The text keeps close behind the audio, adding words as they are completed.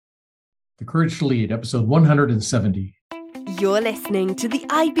The Courage to Lead, episode 170. You're listening to the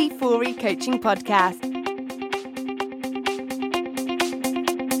IB4E Coaching Podcast.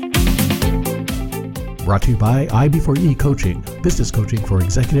 Brought to you by IB4E Coaching, business coaching for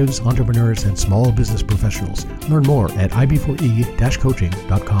executives, entrepreneurs, and small business professionals. Learn more at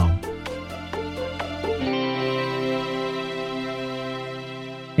ib4e-coaching.com.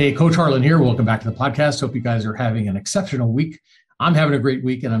 Hey, Coach Harlan here. Welcome back to the podcast. Hope you guys are having an exceptional week. I'm having a great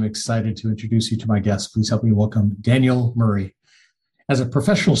week, and I'm excited to introduce you to my guest. Please help me welcome Daniel Murray. As a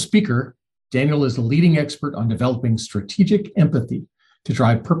professional speaker, Daniel is the leading expert on developing strategic empathy to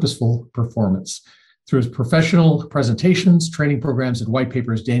drive purposeful performance. Through his professional presentations, training programs, and white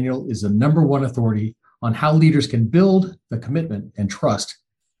papers, Daniel is the number one authority on how leaders can build the commitment and trust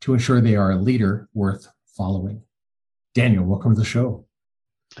to ensure they are a leader worth following. Daniel, welcome to the show.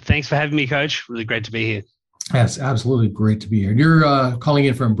 Thanks for having me, Coach. Really great to be here. Yes, absolutely great to be here. You're calling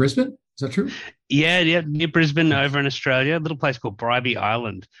in from Brisbane, is that true? Yeah, near Brisbane over in Australia, a little place called Bribie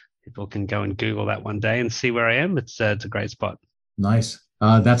Island. People can go and Google that one day and see where I am. It's a great spot. Nice.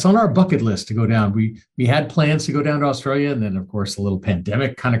 That's on our bucket list to go down. We had plans to go down to Australia, and then, of course, a little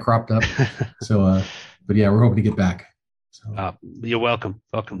pandemic kind of cropped up. So, but yeah, we're hoping to get back. So, you're welcome.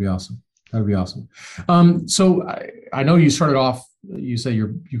 Welcome. That'd be awesome. That'd be awesome. So I know you started off, you say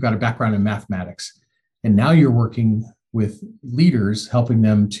you've got a background in mathematics, and now you're working with leaders, helping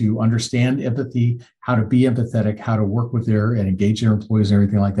them to understand empathy, how to be empathetic, how to work with and engage their employees and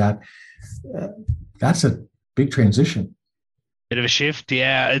everything like that. That's a big transition. Bit of a shift.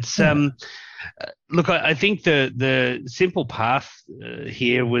 Yeah. It's, look, I think the simple path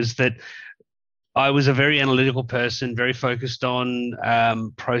here was that I was a very analytical person, very focused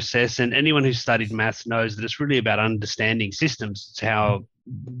on process, and anyone who studied maths knows that it's really about understanding systems.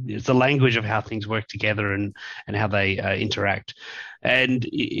 It's the language of how things work together and how they interact. And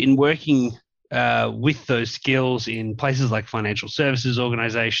in working with those skills in places like financial services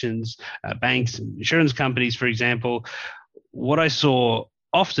organizations, banks, and insurance companies, for example, what I saw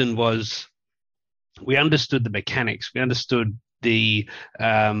often was we understood the mechanics, we understood the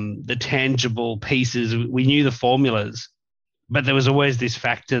tangible pieces, we knew the formulas, but there was always this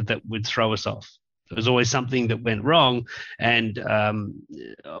factor that would throw us off. There was always something that went wrong, and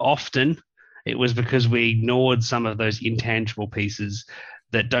often it was because we ignored some of those intangible pieces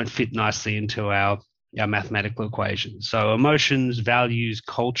that don't fit nicely into our mathematical equations. So emotions, values,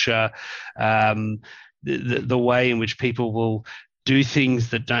 culture, the way in which people will do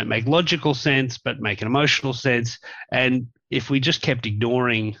things that don't make logical sense but make an emotional sense. And if we just kept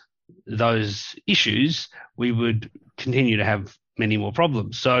ignoring those issues, we would continue to have many more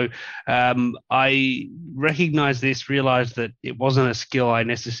problems. So I recognized this, realized that it wasn't a skill I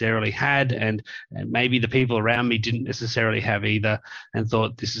necessarily had, and maybe the people around me didn't necessarily have either, and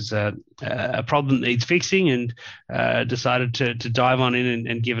thought this is a problem that needs fixing, and decided to dive on in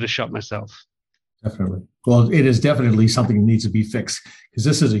and give it a shot myself. Definitely. Well, it is definitely something that needs to be fixed, because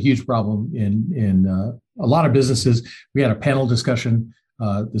this is a huge problem in a lot of businesses. We had a panel discussion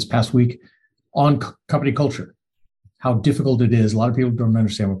this past week on company culture, how difficult it is. A lot of people don't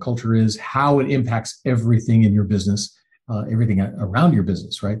understand what culture is, how it impacts everything in your business, everything around your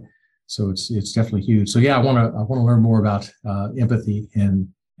business, right? So it's definitely huge. So yeah, I want to learn more about empathy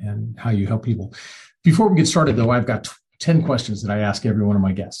and how you help people. Before we get started, though, I've got 10 questions that I ask every one of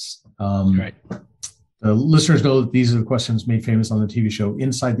my guests. Great. The listeners know that these are the questions made famous on the TV show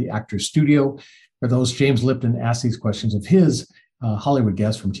Inside the Actor's Studio. For those, James Lipton asked these questions of his Hollywood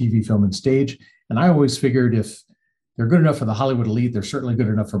guests from TV, film, and stage. And I always figured if they're good enough for the Hollywood elite, they're certainly good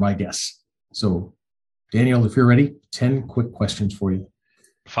enough for my guests. So, Daniel, if you're ready, 10 quick questions for you.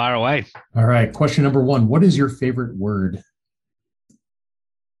 Fire away. All right. Question number 1. What is your favorite word?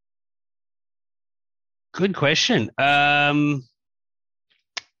 Good question.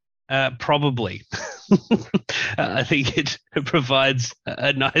 Probably. I think it provides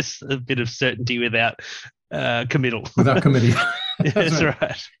a nice bit of certainty without committal. Without committing. That's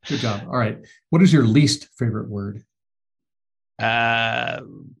right. Good job. All right. What is your least favorite word?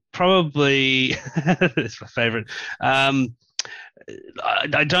 Probably, it's my favorite. I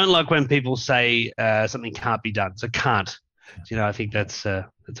don't like when people say something can't be done. So can't. I think that's a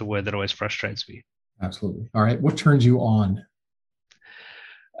word that always frustrates me. Absolutely. All right. What turns you on?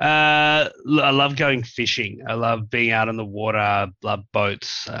 I love going fishing. I love being out on the water. I love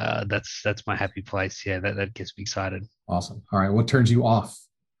boats. That's my happy place. Yeah, that gets me excited. Awesome. All right. What turns you off?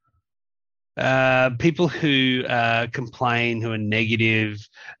 People who complain, who are negative,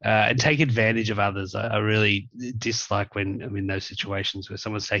 and take advantage of others. I really dislike when I'm in those situations where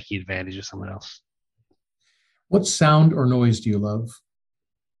someone's taking advantage of someone else. What sound or noise do you love?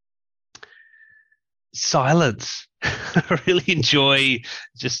 Silence. I really enjoy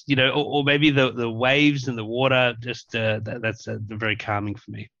just, or maybe the waves and the water. Just that's very calming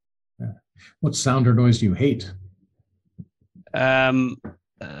for me. Yeah. What sound or noise do you hate? Crying.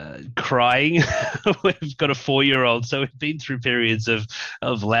 We've got a 4-year-old, so we've been through periods of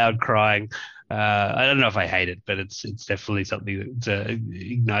loud crying. I don't know if I hate it, but it's definitely something that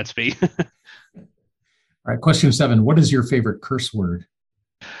ignites me. All right, question 7. What is your favorite curse word?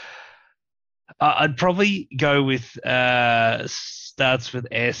 I'd probably go with starts with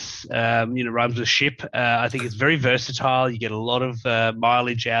S. Rhymes with ship. I think it's very versatile. You get a lot of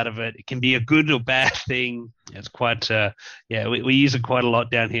mileage out of it. It can be a good or bad thing. It's quite. We use it quite a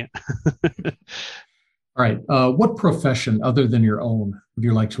lot down here. All right. What profession other than your own would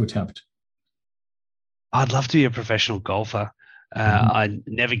you like to attempt? I'd love to be a professional golfer. I'm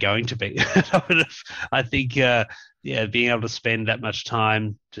never going to be. I think, being able to spend that much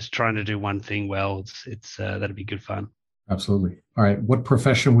time just trying to do one thing well, it's that'd be good fun. Absolutely. All right. What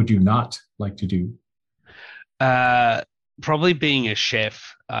profession would you not like to do? Probably being a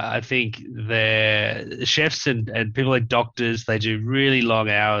chef. I think the chefs and people like doctors, they do really long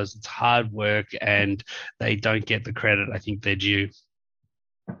hours. It's hard work and they don't get the credit I think they're due.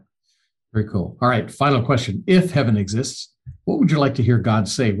 Very cool. All right. Final question. If heaven exists, what would you like to hear God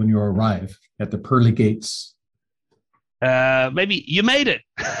say when you arrive at the pearly gates? Maybe you made it.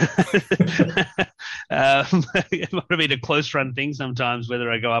 It might have been a close run thing sometimes,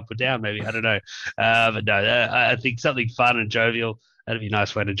 whether I go up or down, maybe. I don't know. But no, I think something fun and jovial. That'd be a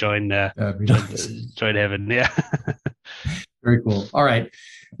nice way to join heaven. Yeah. Very cool. All right.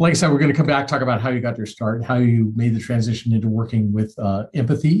 Like I said, we're going to come back, talk about how you got your start, how you made the transition into working with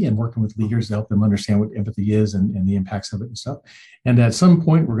empathy and working with leaders to help them understand what empathy is and the impacts of it and stuff. And at some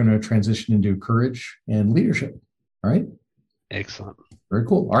point, we're going to transition into courage and leadership. All right. Excellent. Very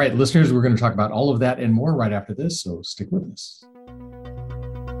cool. All right, listeners, we're going to talk about all of that and more right after this. So stick with us.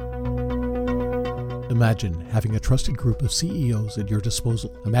 Imagine having a trusted group of CEOs at your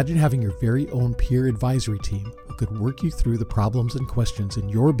disposal. Imagine having your very own peer advisory team who could work you through the problems and questions in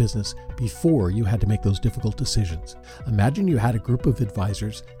your business before you had to make those difficult decisions. Imagine you had a group of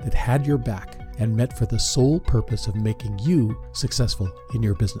advisors that had your back and met for the sole purpose of making you successful in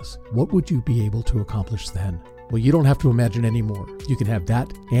your business. What would you be able to accomplish then? Well, you don't have to imagine anymore. You can have that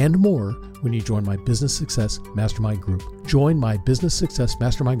and more when you join my Business Success Mastermind Group. Join my Business Success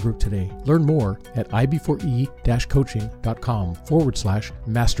Mastermind Group today. Learn more at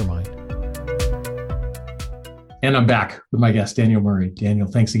ib4e-coaching.com/mastermind. And I'm back with my guest, Daniel Murray. Daniel,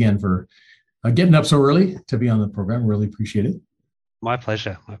 thanks again for getting up so early to be on the program. Really appreciate it. My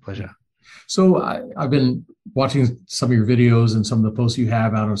pleasure. My pleasure. So I've been watching some of your videos and some of the posts you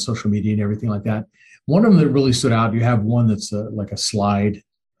have out on social media and everything like that. One of them that really stood out, you have one that's like a slide,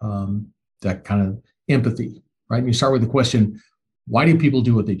 that kind of empathy, right? And you start with the question, why do people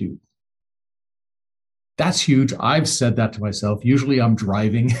do what they do? That's huge. I've said that to myself. Usually I'm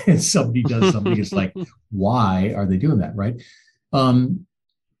driving and somebody does something. It's like, why are they doing that, right?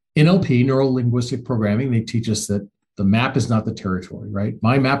 NLP, neuro-linguistic programming, they teach us that the map is not the territory, right?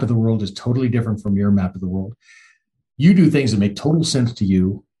 My map of the world is totally different from your map of the world. You do things that make total sense to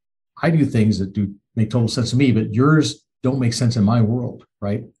you. I do things that do make total sense to me, but yours don't make sense in my world,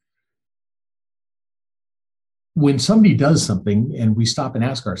 right? When somebody does something and we stop and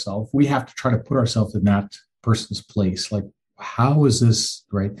ask ourselves, we have to try to put ourselves in that person's place. Like, how is this,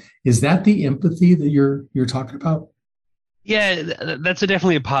 right? Is that the empathy that you're talking about? Yeah, that's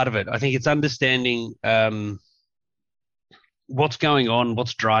definitely a part of it. I think it's understanding what's going on,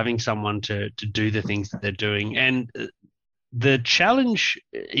 what's driving someone to do the things that they're doing. And the challenge,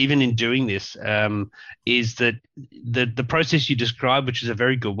 even in doing this, is that the process you described, which is a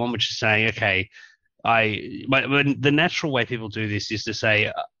very good one, which is saying, okay, the natural way people do this is to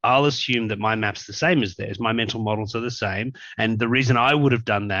say, I'll assume that my map's the same as theirs. My mental models are the same. And the reason I would have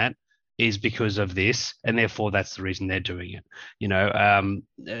done that is because of this, and therefore that's the reason they're doing it.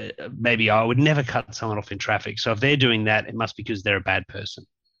 Maybe I would never cut someone off in traffic. So if they're doing that, it must be because they're a bad person.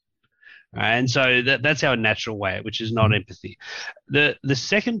 And so that's our natural way, which is not empathy. The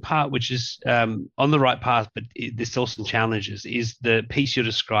second part, which is on the right path, but there's still some challenges, is the piece you're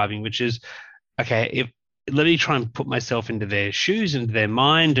describing, which is, okay, let me try and put myself into their shoes, into their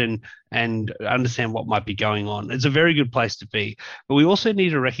mind, and understand what might be going on. It's a very good place to be. But we also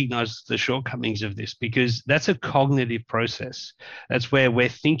need to recognize the shortcomings of this, because that's a cognitive process. That's where we're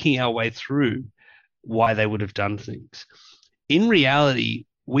thinking our way through why they would have done things. In reality,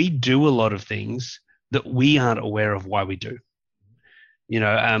 we do a lot of things that we aren't aware of why we do.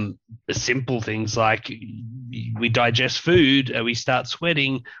 simple things like we digest food, we start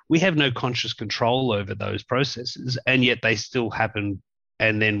sweating. We have no conscious control over those processes, and yet they still happen.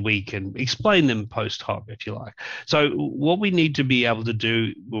 And then we can explain them post hoc, if you like. So what we need to be able to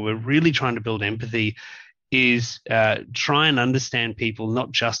do when we're really trying to build empathy is try and understand people,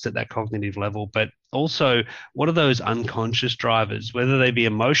 not just at that cognitive level, but also what are those unconscious drivers, whether they be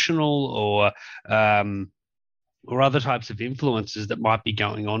emotional or other types of influences that might be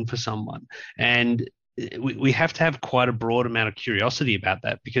going on for someone. And we have to have quite a broad amount of curiosity about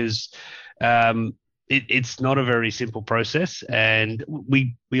that, because it's not a very simple process, and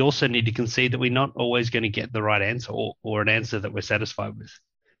we also need to concede that we're not always going to get the right answer or an answer that we're satisfied with.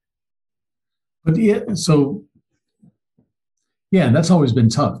 But and that's always been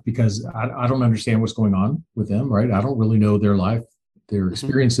tough, because I don't understand what's going on with them, right? I don't really know their life, their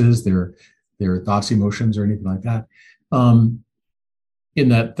experiences, their thoughts, emotions, or anything like that. In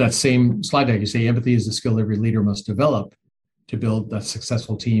that same slide deck, you say empathy is the skill every leader must develop to build a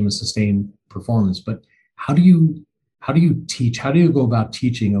successful team and sustain performance. But how do you teach? How do you go about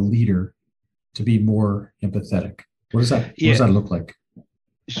teaching a leader to be more empathetic? What does that look like?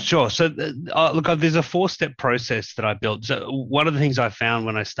 Sure. So look, there's a 4-step process that I built. So one of the things I found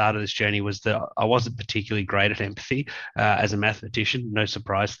when I started this journey was that I wasn't particularly great at empathy as a mathematician. No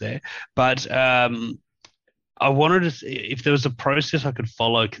surprise there. But I wanted to, if there was a process I could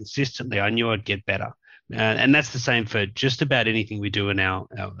follow consistently, I knew I'd get better. And that's the same for just about anything we do in our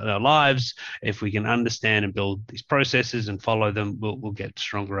lives. If we can understand and build these processes and follow them, we'll get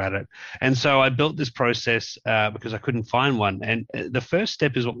stronger at it. And so I built this process because I couldn't find one. And the first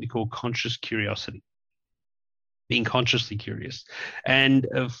step is what we call conscious curiosity, being consciously curious. And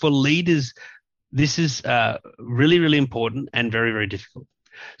for leaders, this is really, really important and very, very difficult.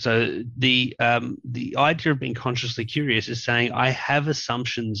 So the idea of being consciously curious is saying, I have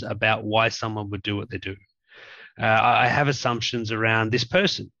assumptions about why someone would do what they do. I have assumptions around this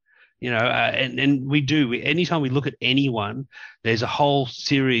person, and we do. Anytime we look at anyone, there's a whole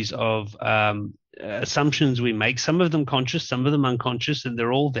series of assumptions we make, some of them conscious, some of them unconscious, and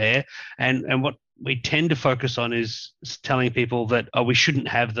they're all there. And what we tend to focus on is telling people that, we shouldn't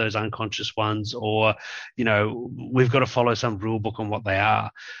have those unconscious ones, or, we've got to follow some rule book on what they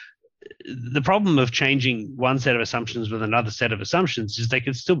are. The problem of changing one set of assumptions with another set of assumptions is they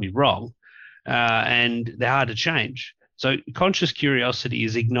can still be wrong, and they're hard to change. So conscious curiosity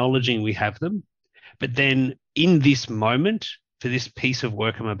is acknowledging we have them, but then in this moment, for this piece of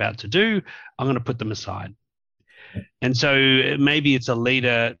work I'm about to do, I'm going to put them aside. And so maybe it's a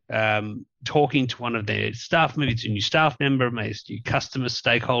leader talking to one of their staff, maybe it's a new staff member, maybe it's a new customer,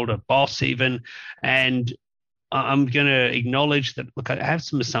 stakeholder, boss even, and I'm going to acknowledge that, look, I have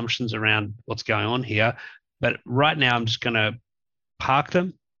some assumptions around what's going on here, but right now I'm just going to park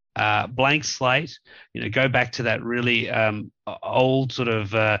them, blank slate, go back to that really old sort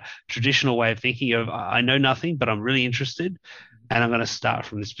of traditional way of thinking of, I know nothing, but I'm really interested, and I'm going to start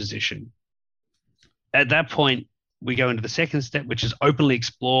from this position. At that point, we go into the second step, which is openly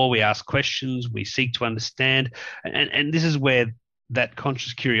explore. We ask questions, we seek to understand. And this is where that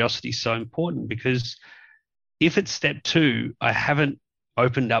conscious curiosity is so important, because if it's step 2, I haven't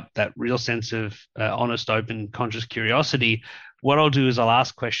opened up that real sense of honest, open, conscious curiosity, what I'll do is I'll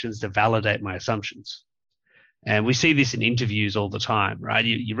ask questions to validate my assumptions. And we see this in interviews all the time, right?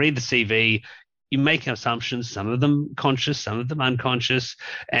 You read the CV, you make assumptions, some of them conscious, some of them unconscious,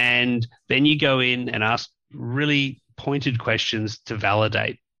 and then you go in and ask really pointed questions to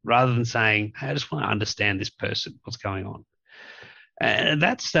validate, rather than saying, hey, I just want to understand this person, what's going on. And at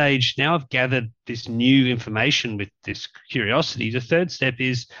that stage, now I've gathered this new information with this curiosity. The third step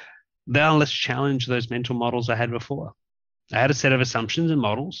is, now let's challenge those mental models I had before. I had a set of assumptions and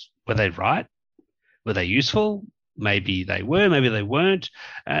models. Were they right? Were they useful? Maybe they were, maybe they weren't.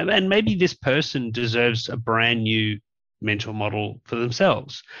 And maybe this person deserves a brand new mental model for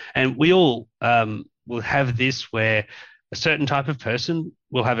themselves. And we all will have this, where a certain type of person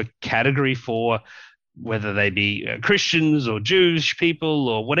will have a category for, whether they be Christians or Jewish people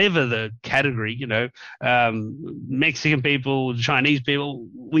or whatever the category, Mexican people, Chinese people,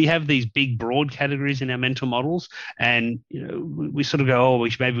 we have these big broad categories in our mental models, and we sort of go,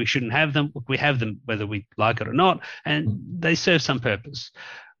 maybe we shouldn't have them. Look, we have them whether we like it or not, and they serve some purpose.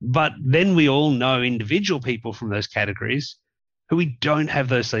 But then we all know individual people from those categories who we don't have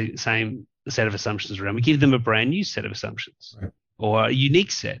those same set of assumptions around. We give them a brand new set of assumptions, right, or a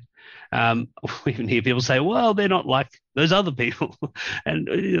unique set. We even hear people say, well, they're not like those other people. And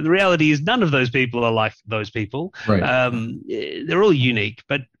the reality is none of those people are like those people. Right. They're all unique,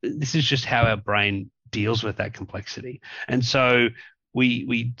 but this is just how our brain deals with that complexity. And so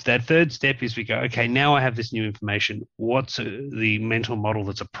we that third step is we go, okay, now I have this new information. What's the mental model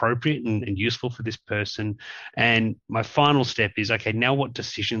that's appropriate and useful for this person? And my final step is, okay, now what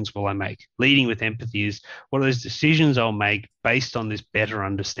decisions will I make? Leading with empathy is, what are those decisions I'll make based on this better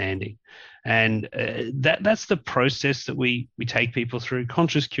understanding? And that's the process that we take people through: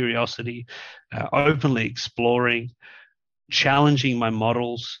 conscious curiosity, openly exploring, challenging my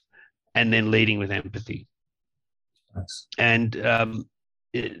models, and then leading with empathy. Nice. And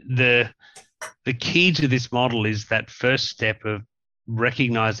the key to this model is that first step of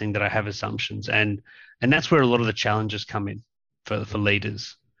recognizing that I have assumptions, and that's where a lot of the challenges come in for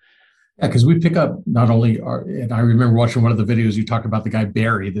leaders. Yeah, because we pick up not only and I remember watching one of the videos you talked about the guy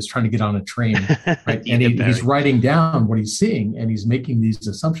Barry that's trying to get on a train, right? And he's writing down what he's seeing, and he's making these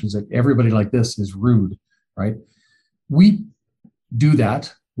assumptions that everybody like this is rude, right? We do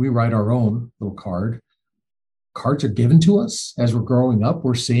that. We write our own little card. Cards are given to us as we're growing up.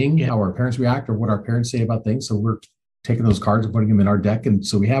 We're seeing how our parents react or what our parents say about things. So we're taking those cards and putting them in our deck. And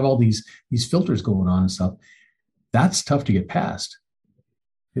so we have all these filters going on and stuff. That's tough to get past.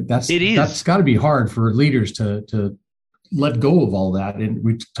 That's got to be hard for leaders to let go of all that. And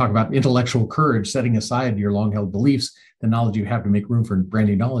we talk about intellectual courage, setting aside your long held beliefs, the knowledge you have to make room for brand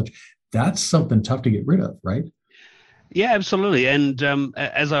new knowledge. That's something tough to get rid of, right? Yeah, absolutely. And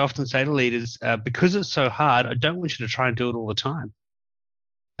as I often say to leaders, because it's so hard, I don't want you to try and do it all the time.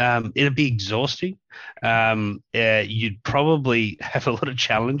 It'd be exhausting. You'd probably have a lot of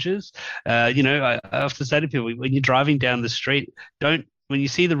challenges. I often say to people, when you're driving down the street, when you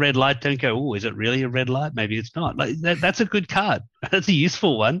see the red light, don't go, oh, is it really a red light? Maybe it's not. Like that's a good card. That's a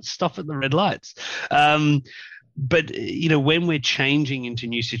useful one. Stop at the red lights. But when we're changing into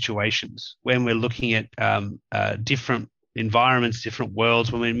new situations, when we're looking at different environments, different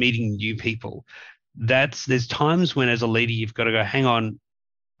worlds, when we're meeting new people, there's times when, as a leader, you've got to go, hang on,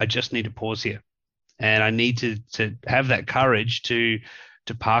 I just need to pause here, and I need to have that courage to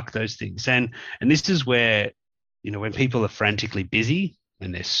park those things. And this is where, when people are frantically busy,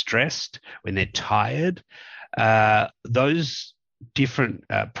 when they're stressed, when they're tired, those different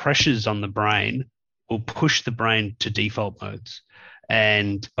pressures on the brain will push the brain to default modes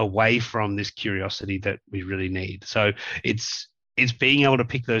and away from this curiosity that we really need. So it's being able to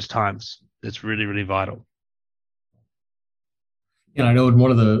pick those times that's really, really vital. And I know in one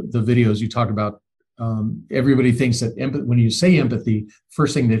of the videos you talked about, everybody thinks that when you say empathy,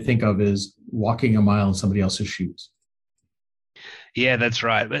 first thing they think of is walking a mile in somebody else's shoes. Yeah, that's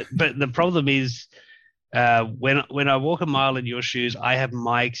right. But the problem is, when I walk a mile in your shoes, I have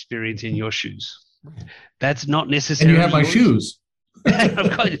my experience in your shoes. That's not necessarily. And you have my shoes.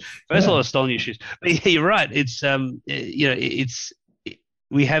 First of all, I've stolen your shoes. But yeah, you're right. It's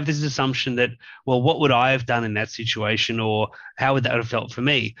we have this assumption that, well, what would I have done in that situation, or how would that have felt for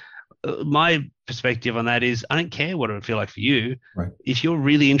me? My perspective on that is, I don't care what it would feel like for you. Right. If you're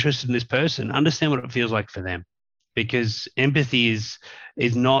really interested in this person, understand what it feels like for them, because empathy is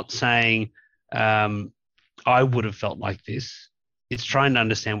not saying I would have felt like this. It's trying to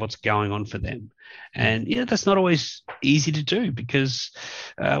understand what's going on for them. And that's not always easy to do, because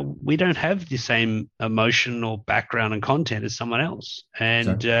we don't have the same emotional background and content as someone else.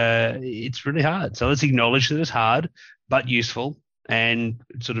 And it's really hard. So let's acknowledge that it's hard, but useful, and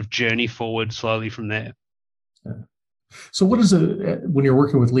sort of journey forward slowly from there. Yeah. So when you're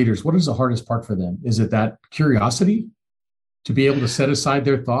working with leaders, what is the hardest part for them? Is it that curiosity to be able to set aside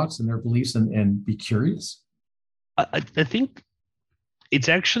their thoughts and their beliefs and be curious? I think it's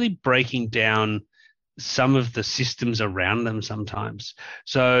actually breaking down some of the systems around them sometimes.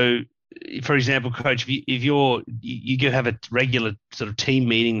 So, for example, Coach, if you have a regular sort of team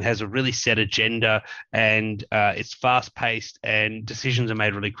meeting that has a really set agenda, and it's fast paced and decisions are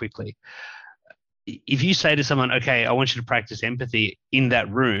made really quickly. If you say to someone, okay, I want you to practice empathy in that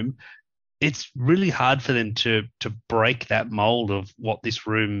room, it's really hard for them to break that mold of what this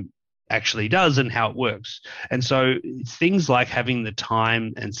room actually does and how it works. And so it's things like having the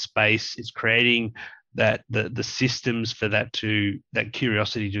time and space, it's creating that the systems for that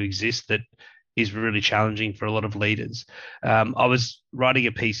curiosity to exist, that is really challenging for a lot of leaders. I was writing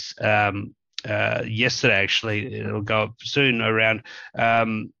a piece yesterday, actually, it'll go up soon, around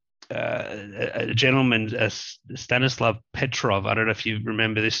a gentleman, Stanislav Petrov. I don't know if you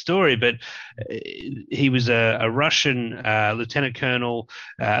remember this story, but he was a Russian lieutenant colonel,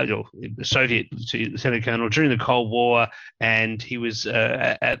 Soviet lieutenant colonel during the Cold War, and he was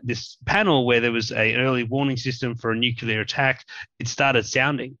at this panel where there was an early warning system for a nuclear attack. It started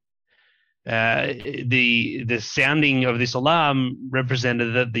sounding. The sounding of this alarm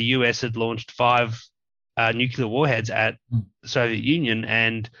represented that the US had launched 5 nuclear warheads at the Soviet Union,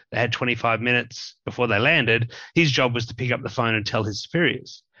 and they had 25 minutes before they landed. His job was to pick up the phone and tell his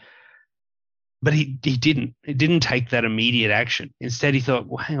superiors. But he didn't. He didn't take that immediate action. Instead, he thought,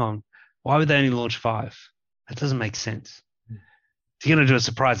 well, hang on, why would they only launch 5? That doesn't make sense. If you're going to do a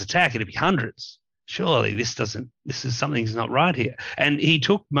surprise attack, it'd be hundreds. Surely something's not right here. And he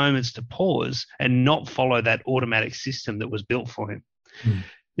took moments to pause and not follow that automatic system that was built for him.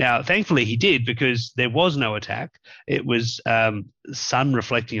 Now, thankfully, he did, because there was no attack. It was sun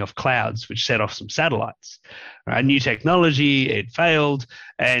reflecting off clouds, which set off some satellites. Right? New technology, it failed.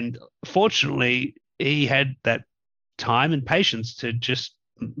 And fortunately, he had that time and patience to just,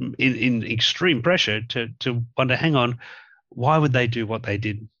 in extreme pressure, to wonder, hang on, why would they do what they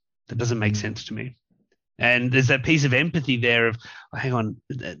did? That doesn't make sense to me. And there's that piece of empathy there of, hang on,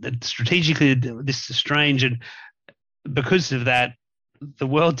 that strategically this is strange. And because of that, the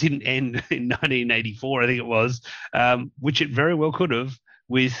world didn't end in 1984, I think it was, which it very well could have,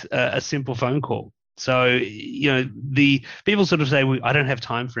 with a simple phone call. So, the people sort of say, well, I don't have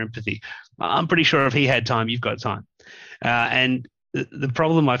time for empathy. I'm pretty sure if he had time, you've got time. And the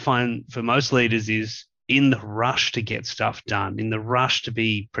problem I find for most leaders is, in the rush to get stuff done, in the rush to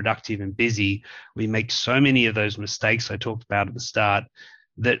be productive and busy, we make so many of those mistakes I talked about at the start,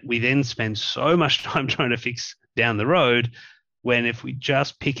 that we then spend so much time trying to fix down the road, when if we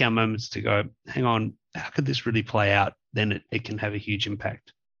just pick our moments to go, hang on, how could this really play out? Then it can have a huge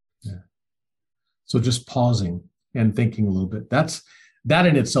impact. Yeah. So just pausing and thinking a little bit, that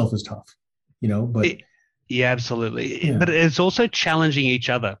in itself is tough, but. Yeah, absolutely. Yeah. But it's also challenging each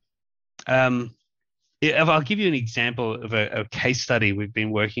other. If I'll give you an example of a case study we've been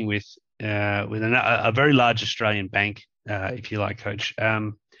working with a very large Australian bank, if you like, Coach.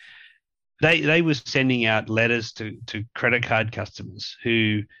 They were sending out letters to credit card customers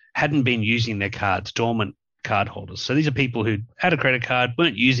who hadn't been using their cards, dormant card holders. So these are people who had a credit card,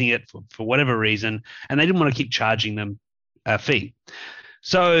 weren't using it for whatever reason, and they didn't want to keep charging them a fee.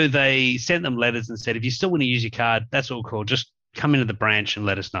 So they sent them letters and said, if you still want to use your card, that's all cool. Just come into the branch and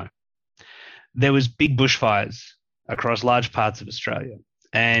let us know. There was big bushfires across large parts of Australia,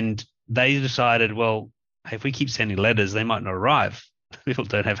 and they decided, well, if we keep sending letters, they might not arrive. People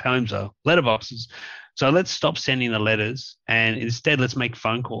don't have homes or letterboxes. So let's stop sending the letters, and instead let's make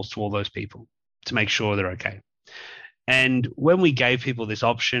phone calls to all those people to make sure they're okay. And when we gave people this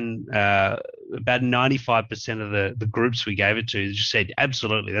option, about 95% of the groups we gave it to just said,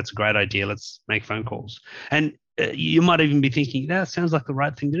 absolutely, that's a great idea. Let's make phone calls. And you might even be thinking, that sounds like the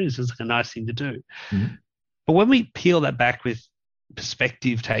right thing to do. Sounds like a nice thing to do. Mm-hmm. But when we peel that back with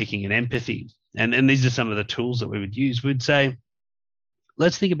perspective taking and empathy, and these are some of the tools that we would use, we'd say,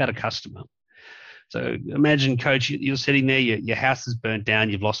 let's think about a customer. So imagine, Coach, you're sitting there, your house is burnt down,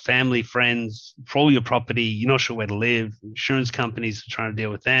 you've lost family, friends, for all your property, you're not sure where to live, insurance companies are trying to deal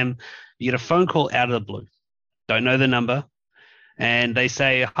with them. You get a phone call out of the blue, don't know the number, and they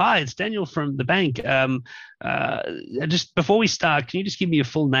say, hi, it's Daniel from the bank. Just before we start, can you just give me your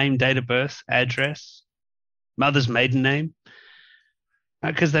full name, date of birth, address, mother's maiden name?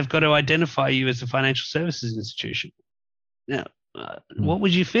 Because they've got to identify you as a financial services institution. Now, what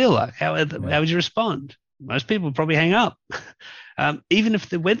would you feel like? How would you respond? Most people would probably hang up. Even if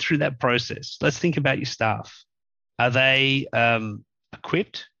they went through that process, let's think about your staff. Are they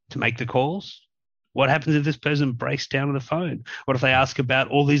equipped to make the calls? What happens if this person breaks down on the phone? What if they ask about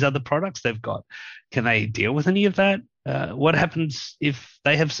all these other products they've got? Can they deal with any of that? What happens if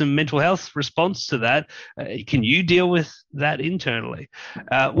they have some mental health response to that? Can you deal with that internally?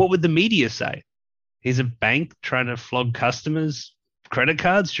 What would the media say? Is a bank trying to flog customers' credit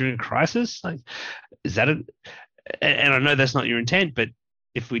cards during a crisis? Like, is that and I know that's not your intent, but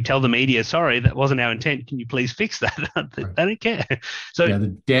if we tell the media, sorry, that wasn't our intent, can you please fix that? They don't care. So yeah, the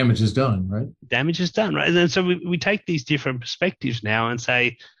damage is done, right? Damage is done, right? And then so we take these different perspectives now and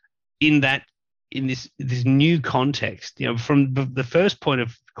say, in this new context, from the first point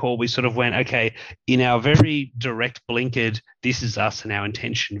of call, we sort of went, okay, in our very direct blinkered, this is us and our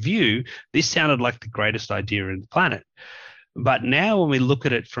intention view, this sounded like the greatest idea in the planet. But now when we look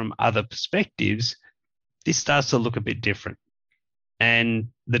at it from other perspectives, this starts to look a bit different. And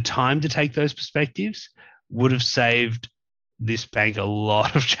the time to take those perspectives would have saved this bank a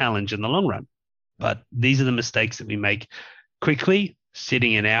lot of challenge in the long run. But these are the mistakes that we make quickly,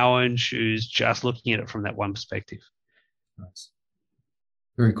 sitting in our own shoes, just looking at it from that one perspective. Nice.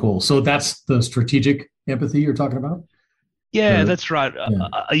 Very cool. So that's the strategic empathy you're talking about? Yeah, that's right. Yeah.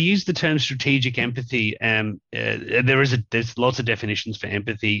 I use the term strategic empathy. There's lots of definitions for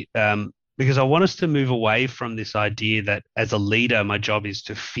empathy. because I want us to move away from this idea that as a leader, my job is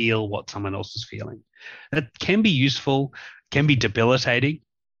to feel what someone else is feeling. That can be useful, can be debilitating,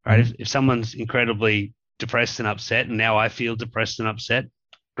 right? If someone's incredibly depressed and upset, and now I feel depressed and upset,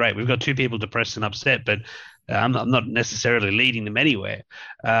 great. We've got two people depressed and upset, but I'm not necessarily leading them anywhere.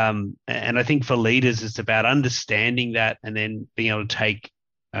 And I think for leaders, it's about understanding that and then being able to take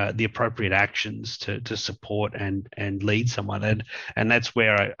the appropriate actions to support and lead someone. And that's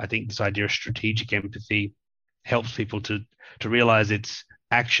where I think this idea of strategic empathy helps people to realize it's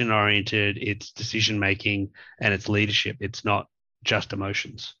action oriented, it's decision making, and it's leadership. It's not just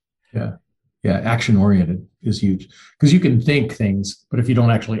emotions. Yeah. Yeah. Action oriented is huge because you can think things, but if you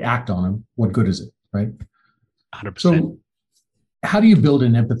don't actually act on them, what good is it? Right. 100%. So how do you build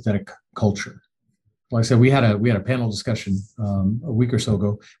an empathetic culture? Like I said, we had a panel discussion a week or so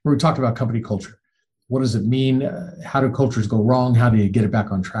ago where we talked about company culture. What does it mean? How do cultures go wrong? How do you get it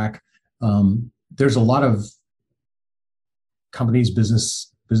back on track? There's a lot of companies,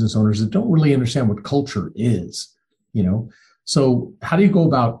 business owners that don't really understand what culture is, So how do you go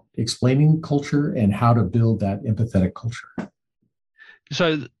about explaining culture and how to build that empathetic culture?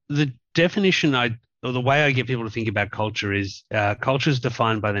 So the definition or the way I get people to think about culture is culture is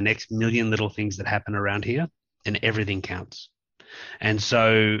defined by the next million little things that happen around here, and everything counts. And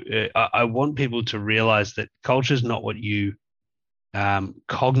so I want people to realize that culture is not what you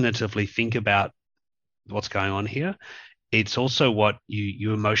cognitively think about what's going on here. It's also what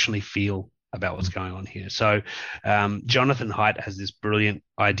you emotionally feel about what's going on here. So Jonathan Haidt has this brilliant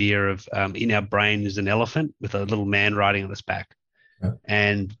idea of in our brain is an elephant with a little man riding on its back. Yeah.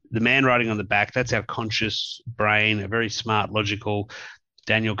 And the man riding on the back, that's our conscious brain, a very smart, logical,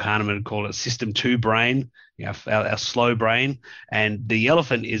 Daniel Kahneman would call it system 2 brain, our slow brain. And the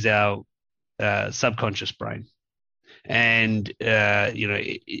elephant is our subconscious brain. And,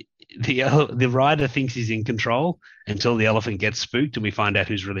 the rider thinks he's in control until the elephant gets spooked and we find out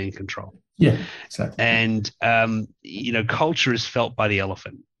who's really in control. Yeah, exactly. And, culture is felt by the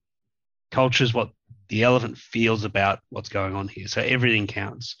elephant. Culture is what the elephant feels about what's going on here. So everything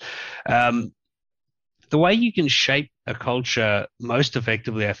counts. The way you can shape a culture most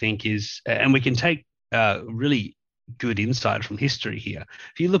effectively, I think, is, and we can take really good insight from history here.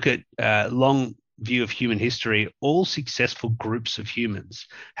 If you look at long view of human history, all successful groups of humans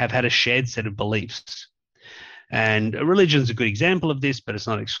have had a shared set of beliefs. And religion is a good example of this, but it's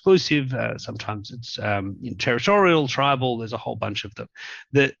not exclusive. Sometimes it's territorial, tribal. There's a whole bunch of them.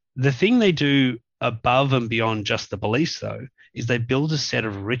 The thing they do above and beyond just the beliefs, though, is they build a set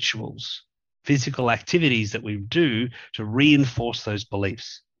of rituals, physical activities that we do to reinforce those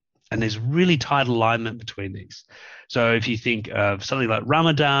beliefs. And there's really tight alignment between these. So if you think of something like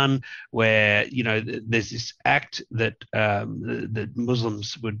Ramadan, where there's this act that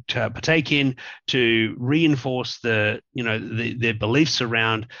Muslims would partake in to reinforce their beliefs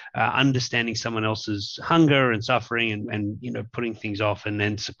around understanding someone else's hunger and suffering, and putting things off, and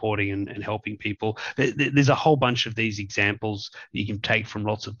then supporting and helping people. There's a whole bunch of these examples that you can take from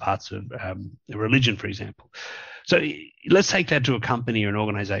lots of parts of religion, for example. So let's take that to a company or an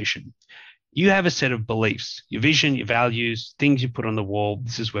organization. You have a set of beliefs, your vision, your values, things you put on the wall.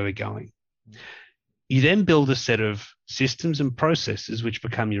 This is where we're going. You then build a set of systems and processes which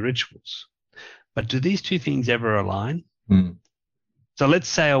become your rituals. But do these two things ever align? Mm. So let's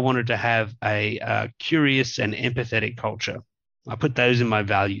say I wanted to have a curious and empathetic culture. I put those in my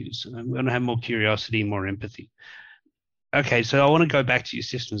values. I'm going to have more curiosity, more empathy. Okay, so I want to go back to your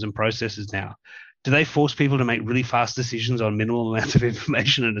systems and processes now. Do they force people to make really fast decisions on minimal amounts of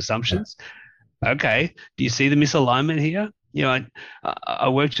information and assumptions? Okay. Do you see the misalignment here? I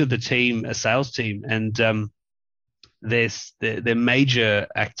worked with a sales team, and their major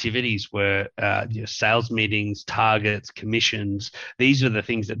activities were sales meetings, targets, commissions. These are the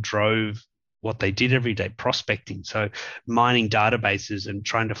things that drove what they did every day, prospecting. So mining databases and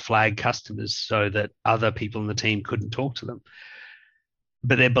trying to flag customers so that other people in the team couldn't talk to them.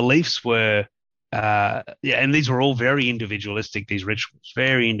 But their beliefs were, and these were all very individualistic, these rituals,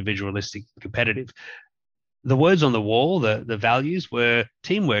 very individualistic, competitive. The words on the wall, the values were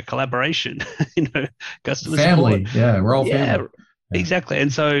teamwork, collaboration, customer family. Support. Yeah, we're all family. Yeah, exactly.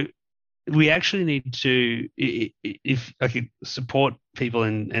 And so we actually need to, if I could support people,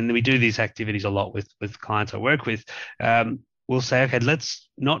 and we do these activities a lot with clients I work with, we'll say, okay, let's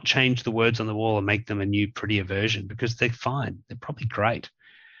not change the words on the wall and make them a new, prettier version, because they're fine. They're probably great.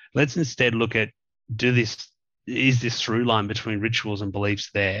 Let's instead look at, is this through line between rituals and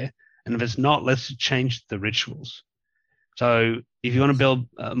beliefs there? And if it's not, let's change the rituals. So if you want to build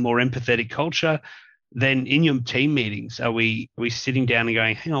a more empathetic culture, then in your team meetings, are we sitting down and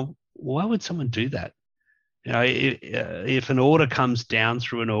going, hang on, why would someone do that? If an order comes down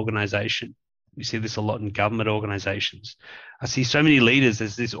through an organization, we see this a lot in government organizations. I see so many leaders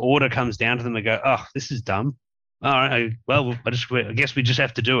as this order comes down to them, they go, oh, this is dumb. All right, well, I guess we just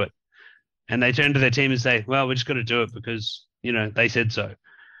have to do it. And they turn to their team and say, well, we just got to do it because, they said so.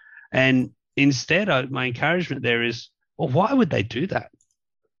 And instead, my encouragement there is, well, why would they do that?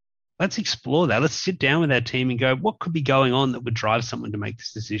 Let's explore that. Let's sit down with our team and go, what could be going on that would drive someone to make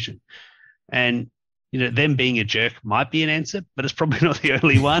this decision? And, them being a jerk might be an answer, but it's probably not the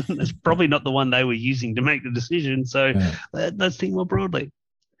only one. It's probably not the one they were using to make the decision. So let's think more broadly.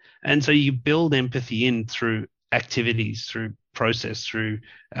 And so you build empathy in through activities, through process, through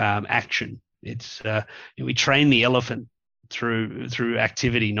action. It's we train the elephant through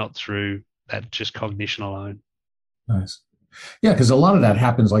activity, not through that just cognition alone. Nice. Yeah, because a lot of that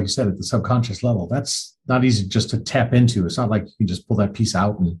happens, like you said, at the subconscious level. That's not easy just to tap into. It's not like you can just pull that piece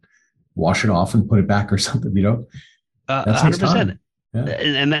out and wash it off and put it back or something, 100%. Yeah.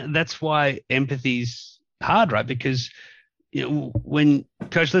 And that's why empathy's hard, right? Because when,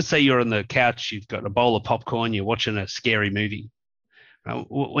 Coach, let's say you're on the couch, you've got a bowl of popcorn, you're watching a scary movie.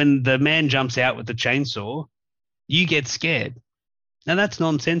 When the man jumps out with the chainsaw, you get scared. Now that's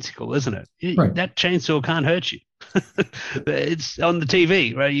nonsensical, isn't it? Right. That chainsaw can't hurt you. It's on the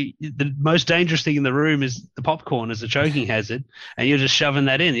TV, right? The most dangerous thing in the room is the popcorn as a choking hazard, and you're just shoving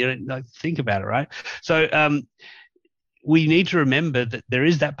that in. You don't think about it, right? So we need to remember that there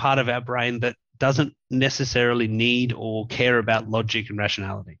is that part of our brain that doesn't necessarily need or care about logic and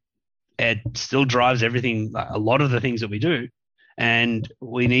rationality. It still drives everything, a lot of the things that we do. And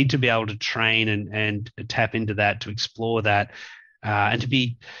we need to be able to train and tap into that, to explore that, and to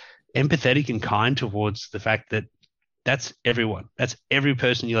be empathetic and kind towards the fact that that's everyone. That's every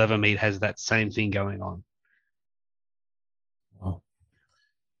person you'll ever meet has that same thing going on. Wow.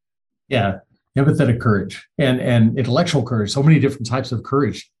 Yeah, empathetic courage and intellectual courage. So many different types of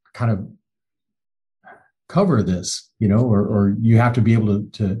courage kind of cover this, or you have to be able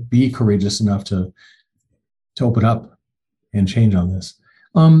to be courageous enough to open up and change on this.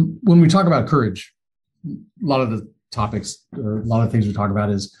 When we talk about courage, a lot of the topics or a lot of things we talk about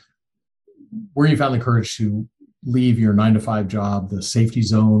is where you found the courage to leave your 9-to-5 job, the safety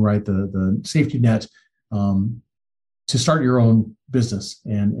zone, right? The safety net, to start your own business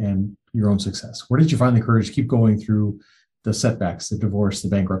and your own success. Where did you find the courage to keep going through the setbacks, the divorce, the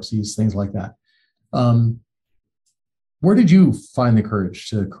bankruptcies, things like that? Where did you find the courage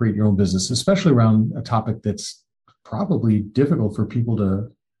to create your own business, especially around a topic that's probably difficult for people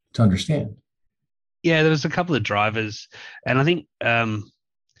to understand? Yeah, there was a couple of drivers, and I think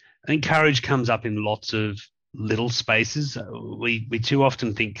courage comes up in lots of little spaces. We too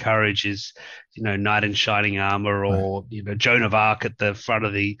often think courage is, knight in shining armor, or Joan of Arc at the front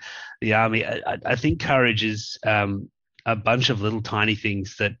of the army. I think courage is a bunch of little tiny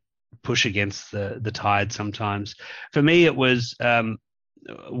things that push against the tide sometimes. For me, it was a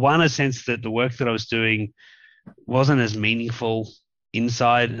sense that the work that I was doing wasn't as meaningful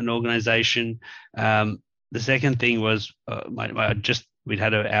inside an organization. The second thing was we'd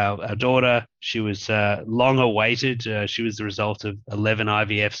had our daughter. She was long awaited. She was the result of 11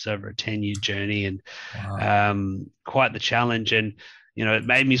 IVFs over a 10-year journey, and wow. Quite the challenge. And it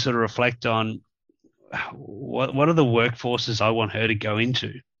made me sort of reflect on what are the workforces I want her to go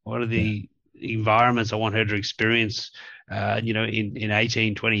into. What are the environments I want her to experience, in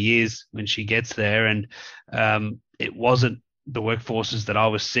 18, 20 years when she gets there. And it wasn't the workforces that I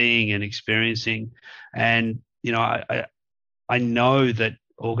was seeing and experiencing. And, I know that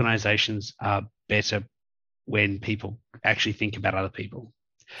organizations are better when people actually think about other people.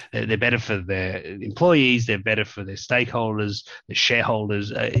 They're better for their employees. They're better for their stakeholders, their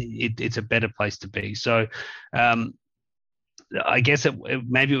shareholders. It's a better place to be. So, I guess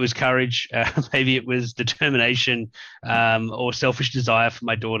maybe it was courage, maybe it was determination, or selfish desire for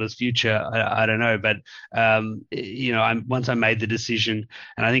my daughter's future. I don't know, but once I made the decision,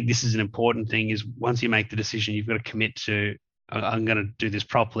 and I think this is an important thing, is once you make the decision, you've got to commit to, I'm going to do this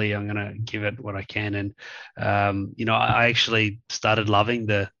properly. I'm going to give it what I can, and I actually started loving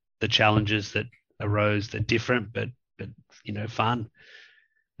the challenges that arose. They're different, but fun.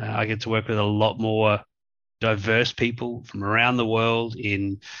 I get to work with a lot more diverse people from around the world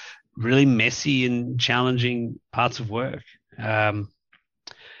in really messy and challenging parts of work. And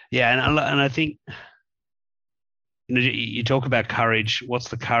I think you talk about courage. What's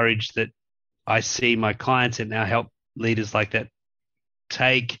the courage that I see my clients and now help leaders like that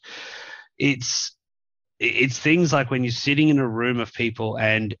take? It's things like when you're sitting in a room of people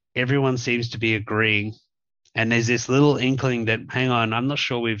and everyone seems to be agreeing, and there's this little inkling that, hang on, I'm not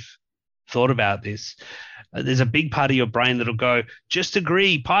sure we've thought about this, there's a big part of your brain that'll go, just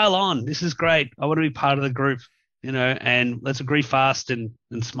agree, pile on. This is great. I want to be part of the group, and let's agree fast and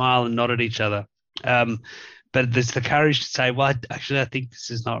smile and nod at each other. But there's the courage to say, well, I think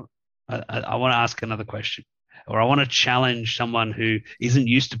this is not, I want to ask another question, or I want to challenge someone who isn't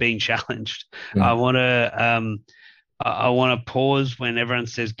used to being challenged. Yeah. I want to pause when everyone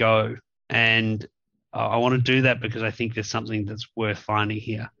says go, and I want to do that because I think there's something that's worth finding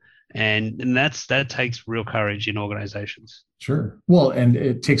here. And that takes real courage in organizations. Sure. Well, and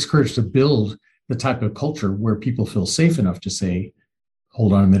it takes courage to build the type of culture where people feel safe enough to say,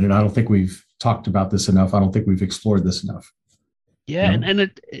 hold on a minute, I don't think we've talked about this enough. I don't think we've explored this enough. Yeah.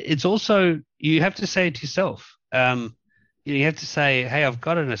 And it's also, you have to say it to yourself. You have to say, hey, I've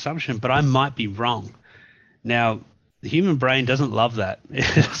got an assumption, but I might be wrong. Now, the human brain doesn't love that.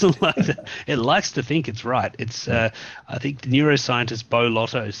 It doesn't like that. It likes to think it's right. It's I think the neuroscientist Bo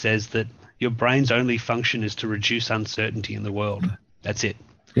Lotto says that your brain's only function is to reduce uncertainty in the world. That's it.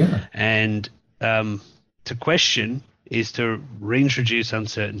 Yeah. And to question is to reintroduce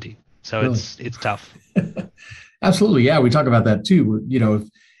uncertainty. So really? It's tough. Absolutely. Yeah, we talk about that too.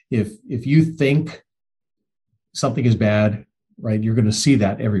 If you think something is bad, right, you're going to see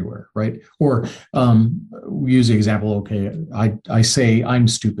that everywhere, right? Or we use the example, okay, I say I'm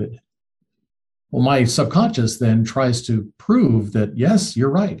stupid. Well, my subconscious then tries to prove that, yes, you're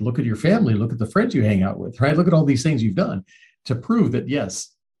right. Look at your family, look at the friends you hang out with, right? Look at all these things you've done to prove that,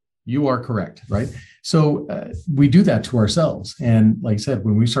 yes, you are correct, right? So we do that to ourselves. And like I said,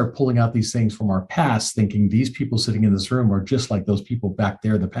 when we start pulling out these things from our past, thinking these people sitting in this room are just like those people back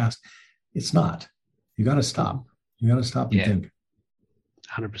there in the past, it's not. You got to stop. You got to stop and think.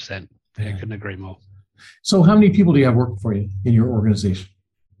 100%. I couldn't agree more. So how many people do you have working for you in your organization?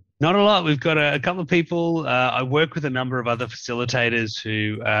 Not a lot. We've got a couple of people. I work with a number of other facilitators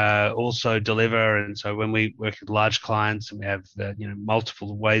who also deliver. And so when we work with large clients and we have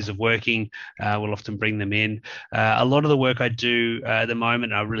multiple ways of working, we'll often bring them in. A lot of the work I do at the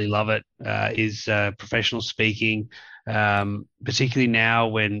moment, I really love it, is professional speaking. Particularly now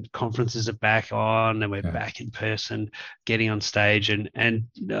when conferences are back on and we're back in person, getting on stage and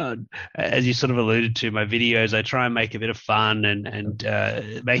as you sort of alluded to, my videos, I try and make a bit of fun and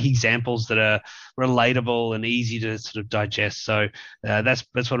make examples that are relatable and easy to sort of digest. So that's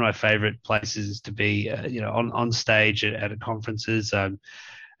one of my favorite places to be, on stage at conferences.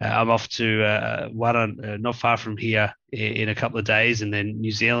 I'm off to one not far from here in a couple of days, and then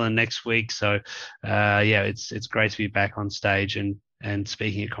New Zealand next week. So, it's great to be back on stage and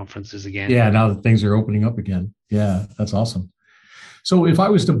speaking at conferences again. Yeah, now that things are opening up again. Yeah, that's awesome. So, if I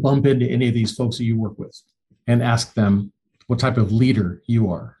was to bump into any of these folks that you work with and ask them what type of leader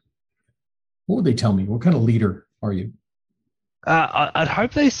you are, what would they tell me? What kind of leader are you? I'd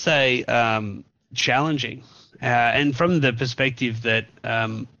hope they say challenging. And from the perspective that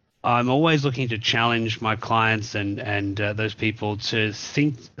I'm always looking to challenge my clients and those people to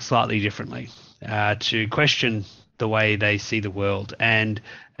think slightly differently, to question the way they see the world, and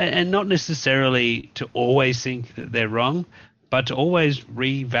not necessarily to always think that they're wrong, but to always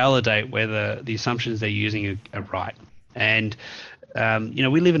revalidate whether the assumptions they're using are right. And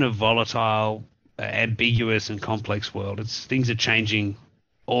we live in a volatile, ambiguous, and complex world. Things are changing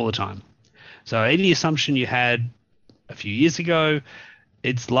all the time. So any assumption you had a few years ago,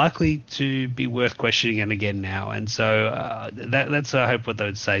 it's likely to be worth questioning again now. And so that's, I hope, what they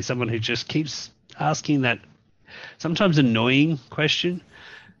would say. Someone who just keeps asking that sometimes annoying question.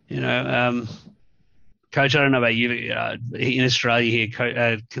 Coach, I don't know about you. In Australia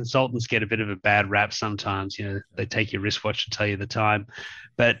here, consultants get a bit of a bad rap sometimes. They take your wristwatch and tell you the time.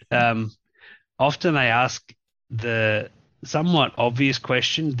 But often they ask the somewhat obvious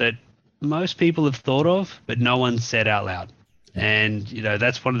question that most people have thought of, but no one said out loud. And,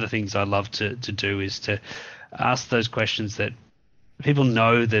 that's one of the things I love to do, is to ask those questions that people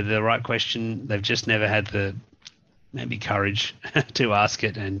know they're the right question. They've just never had the maybe courage to ask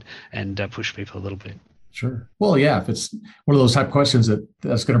it and push people a little bit. Sure. Well, yeah, if it's one of those type of questions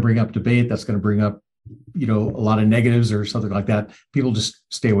that's going to bring up debate, that's going to bring up, a lot of negatives or something like that, people just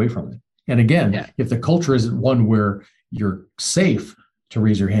stay away from it. And again, if the culture isn't one where you're safe to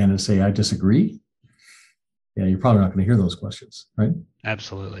raise your hand and say, I disagree, you're probably not going to hear those questions, right?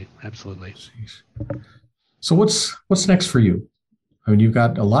 Absolutely. Jeez. So what's next for you? I mean, you've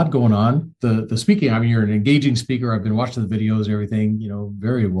got a lot going on. The speaking, you're an engaging speaker. I've been watching the videos and everything,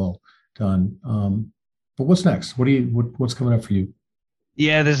 very well done. But what's next? What's coming up for you?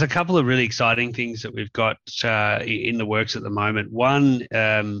 Yeah, there's a couple of really exciting things that we've got in the works at the moment. One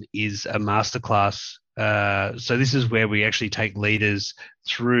is a masterclass. So this is where we actually take leaders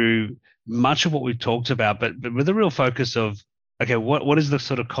through much of what we've talked about, but with a real focus of, okay, what is the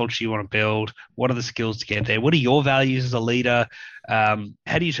sort of culture you want to build? What are the skills to get there? What are your values as a leader?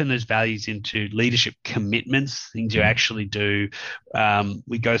 How do you turn those values into leadership commitments, things you actually do?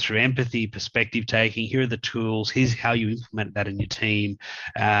 We go through empathy, perspective taking. Here are the tools. Here's how you implement that in your team.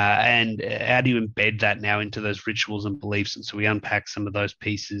 And how do you embed that now into those rituals and beliefs? And so we unpack some of those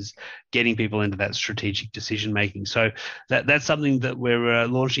pieces, getting people into that strategic decision making. So that's something that we're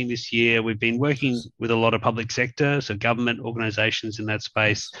launching this year. We've been working with a lot of public sector, so government organizations in that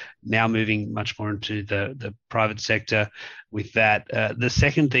space, now moving much more into the private sector with that. The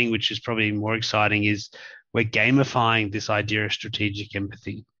second thing, which is probably more exciting, is we're gamifying this idea of strategic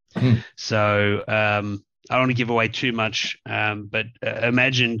empathy. So I don't want to give away too much, but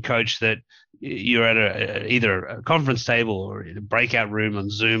imagine, Coach, that you're at either a conference table or in a breakout room on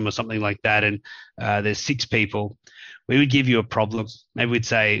Zoom or something like that, and there's 6 people. We would give you a problem. Maybe we'd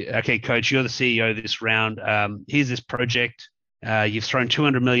say, okay, Coach, you're the CEO of this round. Here's this project. You've thrown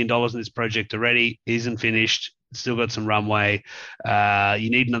 $200 million in this project already. It isn't finished. Still got some runway. You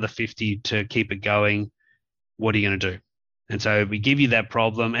need another 50 to keep it going. What are you going to do? And so we give you that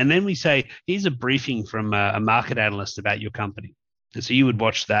problem. And then we say, here's a briefing from a market analyst about your company. And so you would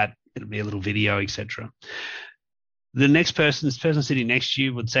watch that. It'll be a little video, etc. The next person, this person sitting next to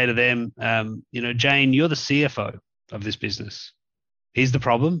you, would say to them, Jane, you're the CFO of this business. Here's the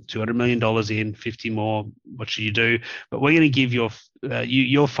problem: $200 million in, 50 more. What should you do? But we're going to give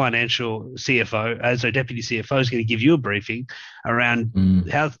your financial CFO, so deputy CFO, is going to give you a briefing around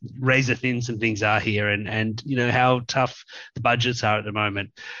how razor thin some things are here, and how tough the budgets are at the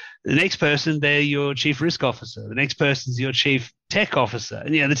moment. The next person, they're your chief risk officer. The next person's your chief tech officer.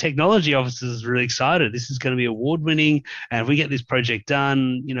 And the technology officer is really excited. This is going to be award-winning. And if we get this project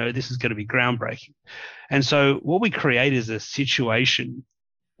done, this is going to be groundbreaking. And so what we create is a situation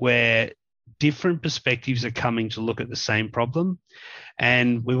where different perspectives are coming to look at the same problem.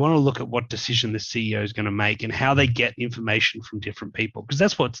 And we want to look at what decision the CEO is going to make and how they get information from different people, because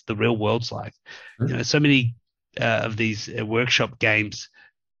that's what the real world's like. So many of these workshop games,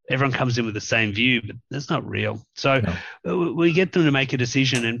 everyone comes in with the same view, but that's not real. So we get them to make a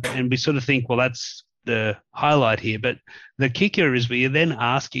decision, and we sort of think, well, that's the highlight here. But the kicker is we then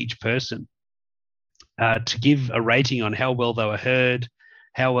ask each person to give a rating on how well they were heard,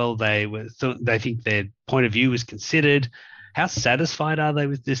 how well they think their point of view was considered, how satisfied are they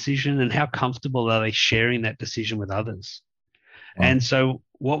with the decision, and how comfortable are they sharing that decision with others. Wow. And so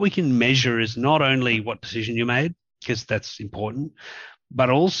what we can measure is not only what decision you made, because that's important, but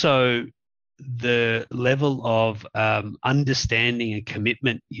also the level of understanding and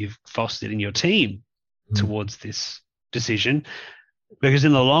commitment you've fostered in your team towards this decision. Because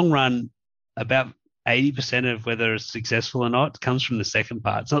in the long run, about 80% of whether it's successful or not comes from the second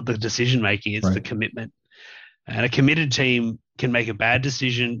part. It's not the decision-making, it's the commitment. And a committed team can make a bad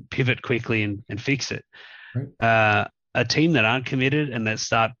decision, pivot quickly and fix it. Right. A team that aren't committed and that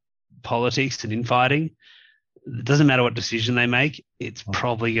start politics and infighting, it doesn't matter what decision they make, it's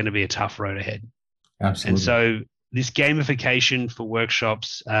probably going to be a tough road ahead. Absolutely. And so this gamification for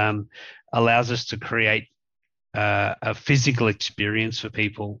workshops allows us to create a physical experience for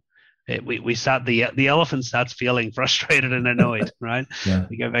people. We start the elephant starts feeling frustrated and annoyed, right? Yeah.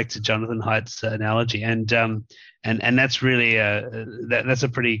 We go back to Jonathan Haidt's analogy, and that's really that's a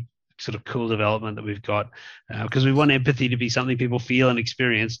pretty sort of cool development that we've got, because we want empathy to be something people feel and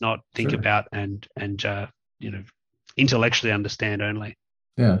experience, not think about and intellectually understand only.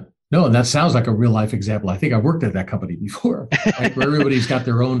 Yeah. No, and that sounds like a real life example. I think I worked at that company before, right? Where everybody's got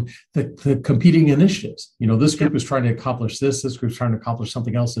their own the competing initiatives. This group is trying to accomplish this group's trying to accomplish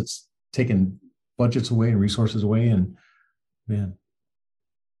something else that's taking budgets away and resources away, and man.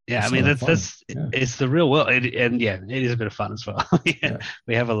 Yeah, I mean that's it's the real world, it is a bit of fun as well.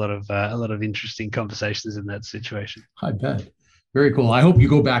 We have a lot of interesting conversations in that situation. I bet. Very cool. I hope you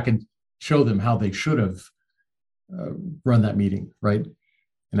go back and show them how they should have run that meeting, right?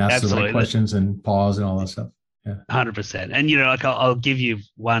 And ask the right questions and pause and all that stuff. Yeah, 100%. And I'll give you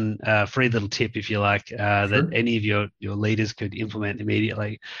one free little tip, if you like, that any of your leaders could implement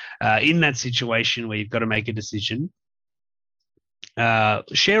immediately. In that situation where you've got to make a decision,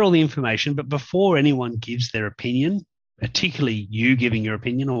 share all the information, but before anyone gives their opinion, particularly you giving your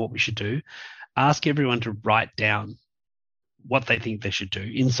opinion on what we should do, ask everyone to write down what they think they should do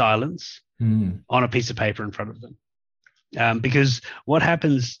in silence on a piece of paper in front of them. Because what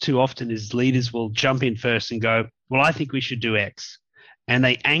happens too often is leaders will jump in first and go, well, I think we should do X. And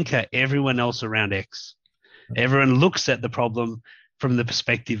they anchor everyone else around X. Everyone looks at the problem from the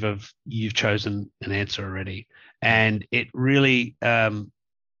perspective of you've chosen an answer already. And it really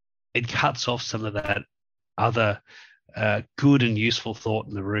it cuts off some of that other good and useful thought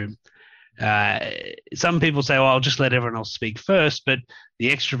in the room. Some people say, well, I'll just let everyone else speak first, but the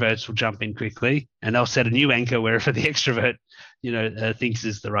extroverts will jump in quickly and they'll set a new anchor wherever the extrovert, thinks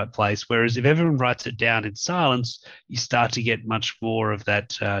is the right place. Whereas if everyone writes it down in silence, you start to get much more of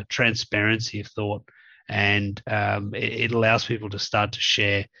that transparency of thought, and it allows people to start to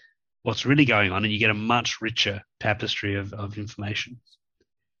share what's really going on, and you get a much richer tapestry of information.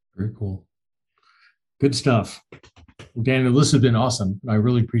 Very cool. Good stuff. Well, Daniel, this has been awesome. I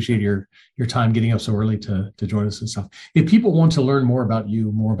really appreciate your time getting up so early to join us and stuff. If people want to learn more about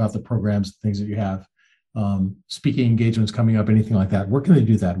you, more about the programs, things that you have, speaking engagements coming up, anything like that, where can they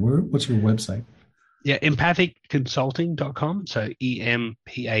do that? What's your website? Yeah, empathicconsulting.com. So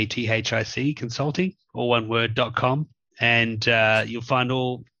EMPATHIC consulting, all one word.com. And you'll find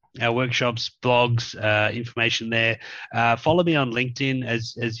all our workshops, blogs, information there. Follow me on LinkedIn,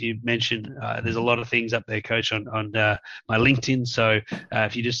 as you mentioned. There's a lot of things up there, Coach, on my LinkedIn. So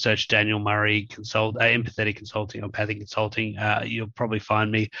if you just search Daniel Murray Empathetic Consulting or Empathic Consulting, you'll probably find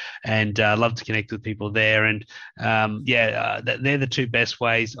me. And love to connect with people there. And they're the two best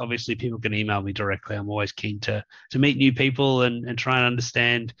ways. Obviously, people can email me directly. I'm always keen to meet new people and try and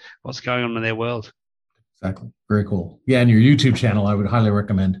understand what's going on in their world. Exactly. Very cool. Yeah. And your YouTube channel, I would highly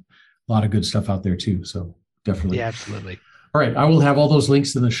recommend. A lot of good stuff out there too. So definitely. Yeah, absolutely. All right. I will have all those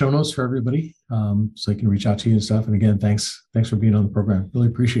links in the show notes for everybody. So they can reach out to you and stuff. And again, thanks for being on the program. Really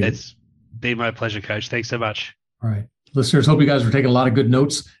appreciate it. It's been my pleasure, Coach. Thanks so much. All right. Listeners, hope you guys were taking a lot of good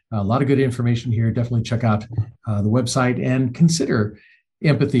notes, a lot of good information here. Definitely check out the website and consider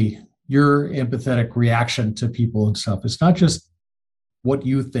empathy, your empathetic reaction to people and stuff. It's not just what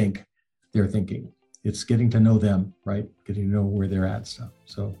you think they're thinking. It's getting to know them, right? Getting to know where they're at stuff.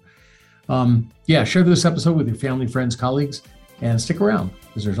 So, share this episode with your family, friends, colleagues, and stick around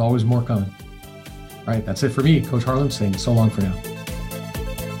because there's always more coming. All right, that's it for me, Coach Harlan, saying so long for now.